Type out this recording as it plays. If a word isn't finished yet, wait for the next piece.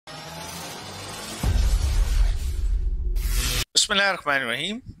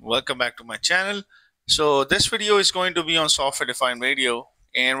Bismillahirrahmanirrahim. Welcome back to my channel. So this video is going to be on software defined radio,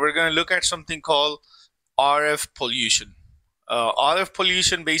 and we're going to look at something called RF pollution. RF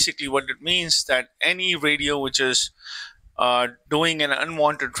pollution, basically what it means, that any radio which is doing an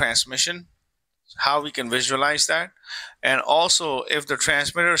unwanted transmission, how we can visualize that. And also, if the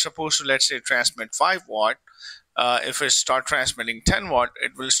transmitter is supposed to, let's say, transmit 5 watt, if it start transmitting 10 watt,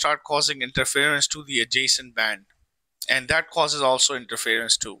 it will start causing interference to the adjacent band, and that causes also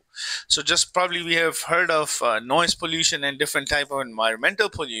interference too. So just probably we have heard of noise pollution and different type of environmental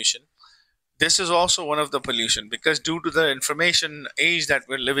pollution. This is also one of the pollution, because due to the information age that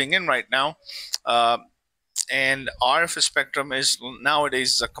we're living in right now, and RF spectrum is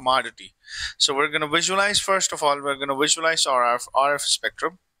nowadays a commodity. So we're going to visualize, first of all, we're going to visualize our RF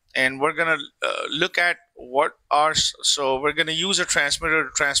spectrum, and we're going to look at what are, so we're going to use a transmitter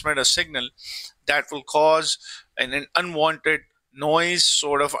to transmit a signal that will cause an unwanted noise,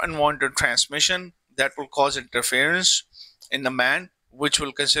 sort of unwanted transmission that will cause interference in the band, which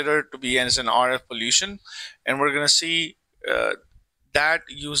we'll consider to be as an RF pollution. And we're going to see that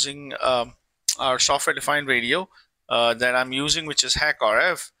using our software defined radio that I'm using, which is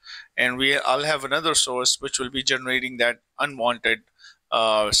HackRF, and I'll have another source which will be generating that unwanted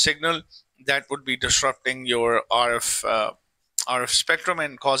signal that would be disrupting your RF spectrum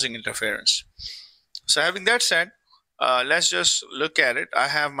and causing interference. So having that said, let's just look at it. I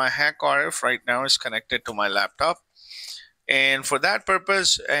have my HackRF right now is connected to my laptop, and for that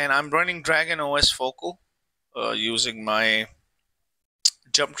purpose, and I'm running Dragon OS Focal using my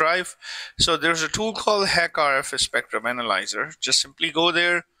jump drive. So there's a tool called HackRF Spectrum Analyzer. Just simply go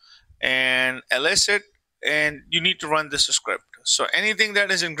there and ls it, and you need to run this script. So anything that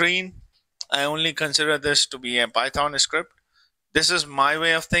is in green, I only consider this to be a Python script. This is my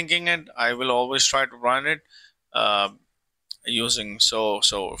way of thinking it. I will always try to run it using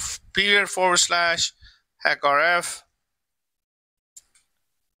period / HackRF,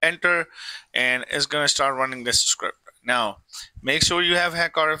 enter, and it's going to start running this script. Now, make sure you have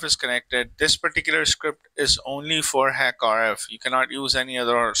HackRF is connected. This particular script is only for HackRF. You cannot use any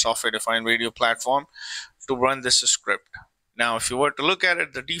other software-defined radio platform to run this script. Now, if you were to look at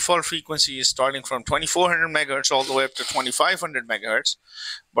it, the default frequency is starting from 2400 megahertz all the way up to 2500 megahertz,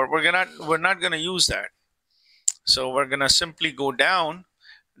 but we're not going to use that. So we're going to simply go down.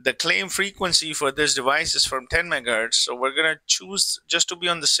 The claim frequency for this device is from 10 megahertz. So we're going to choose, just to be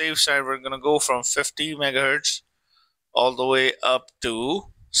on the safe side, we're going to go from 50 megahertz all the way up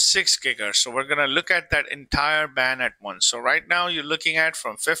to 6 gigahertz. So we're going to look at that entire band at once. So right now you're looking at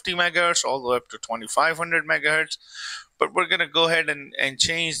from 50 megahertz all the way up to 2500 megahertz. But we're going to go ahead and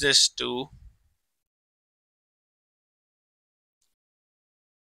change this to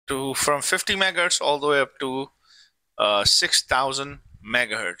from 50 megahertz all the way up to 6000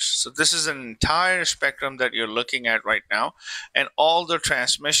 megahertz. So this is an entire spectrum that you're looking at right now, and all the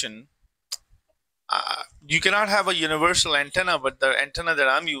transmission. You cannot have a universal antenna, but the antenna that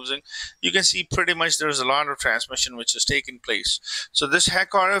I'm using, you can see pretty much there's a lot of transmission which is taking place. So this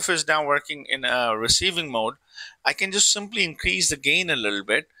HackRF is now working in a receiving mode. I can just simply increase the gain a little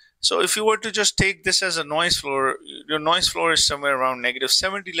bit. So if you were to just take this as a noise floor, your noise floor is somewhere around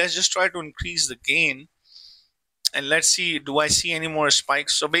 -70. Let's just try to increase the gain, and let's see, do I see any more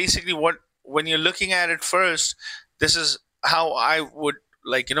spikes? So basically, when you're looking at it first, this is how I would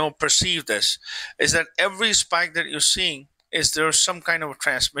perceive this, is that every spike that you're seeing is there's some kind of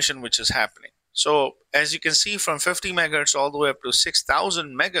transmission which is happening. So as you can see, from 50 megahertz all the way up to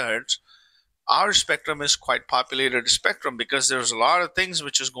 6000 megahertz, our spectrum is quite populated spectrum, because there's a lot of things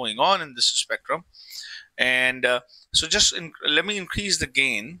which is going on in this spectrum. And so just let me increase the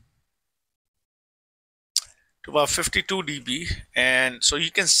gain to about 52 dB, and so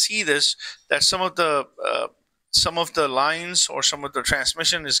you can see this, that some of the lines or some of the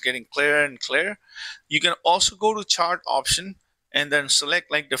transmission is getting clearer and clearer. You can also go to chart option and then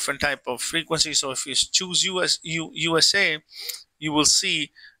select like different type of frequency. So if you choose USA, you will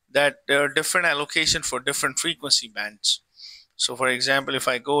see that there are different allocation for different frequency bands. So for example, if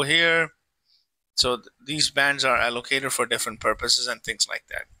I go here, so these bands are allocated for different purposes and things like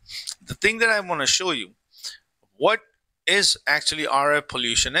that. The thing that I want to show you, what is actually RF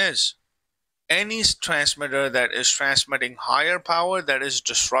pollution is. Any transmitter that is transmitting higher power that is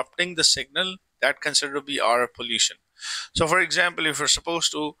disrupting the signal, that considered to be RF pollution. So for example, if you're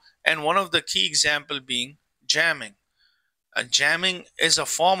supposed to, and one of the key example being jamming. Jamming is a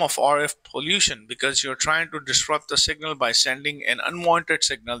form of RF pollution, because you're trying to disrupt the signal by sending an unwanted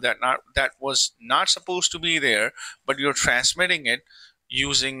signal that was not supposed to be there, but you're transmitting it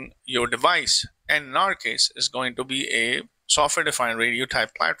using your device. And in our case, is going to be a software defined radio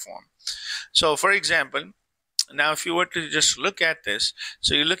type platform. So for example, now if you were to just look at this,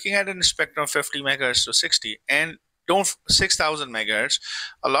 so you're looking at a spectrum of 50 megahertz to 60 and don't 6000 megahertz.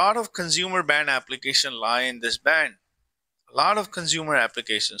 A lot of consumer band application lie in this band, a lot of consumer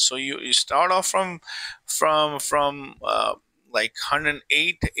applications. So you start off from like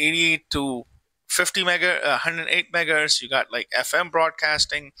 108 88 to 108 megahertz. You got like FM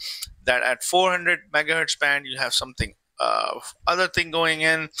broadcasting, that at 400 megahertz band you have something other thing going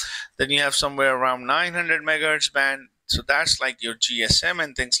in. Then you have somewhere around 900 megahertz band, so that's like your GSM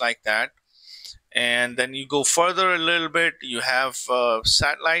and things like that. And then you go further a little bit, you have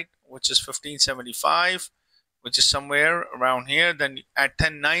satellite, which is 1575, which is somewhere around here. Then at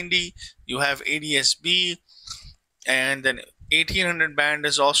 1090 you have ADS-B, and then 1800 band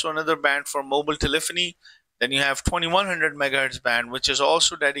is also another band for mobile telephony. Then you have 2100 megahertz band, which is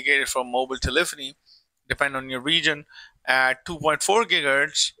also dedicated for mobile telephony, depending on your region. At 2.4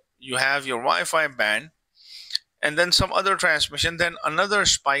 gigahertz you have your Wi-Fi band, and then some other transmission. Then another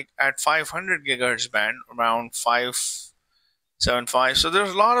spike at 500 gigahertz band, around 575. So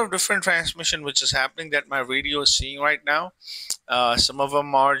there's a lot of different transmission which is happening that my radio is seeing right now. Some of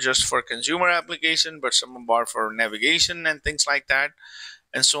them are just for consumer application, but some of them are for navigation and things like that,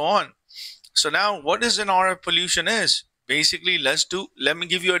 and so on. So now what is an RF pollution is? Basically, let me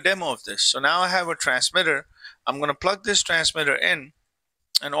give you a demo of this. So now I have a transmitter. I'm going to plug this transmitter in,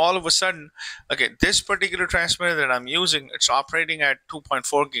 and all of a sudden, okay, this particular transmitter that I'm using, it's operating at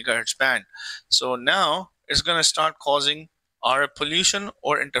 2.4 gigahertz band. So now it's going to start causing RF pollution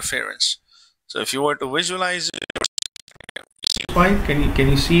or interference. So if you were to visualize it, can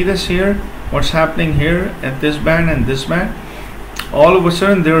you see this here? What's happening here at this band and this band? All of a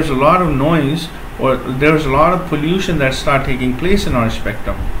sudden there's a lot of noise, or there's a lot of pollution that start taking place in our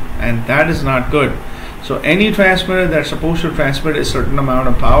spectrum, and that is not good. So any transmitter that's supposed to transmit a certain amount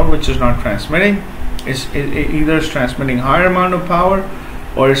of power which is not transmitting, it either is transmitting higher amount of power,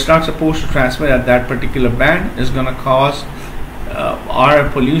 or it's not supposed to transmit at that particular band, is going to cause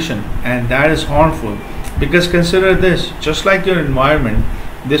RF pollution, and that is harmful. Because consider this, just like your environment,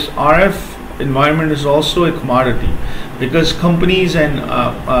 this RF environment is also a commodity, because companies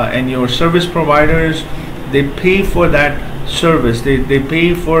and your service providers, they pay for that service. They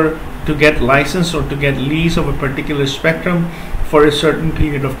pay to get license or to get lease of a particular spectrum for a certain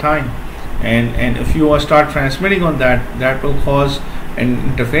period of time, and if you start transmitting on that, that will cause an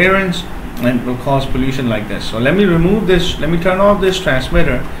interference and will cause pollution like this. So let me remove this, let me turn off this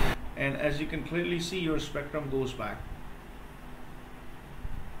transmitter, and as you can clearly see, your spectrum goes back.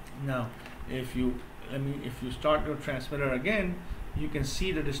 Now if you start your transmitter again, you can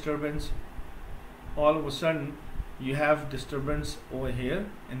see the disturbance. All of a sudden you have disturbance over here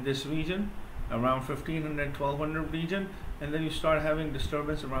in this region, around 1500 1200 region, and then you start having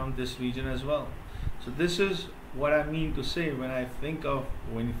disturbance around this region as well. So this is what I mean to say when you think of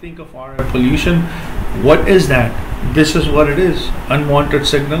RF pollution. What is that? This is what it is: unwanted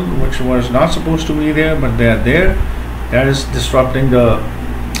signal which was not supposed to be there, but they are there. That is disrupting the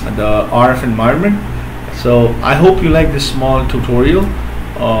RF environment. So I hope you like this small tutorial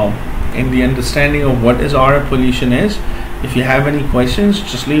in the understanding of what is RF pollution is. If you have any questions,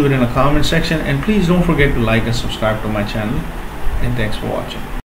 just leave it in the comment section, and please don't forget to like and subscribe to my channel, and thanks for watching.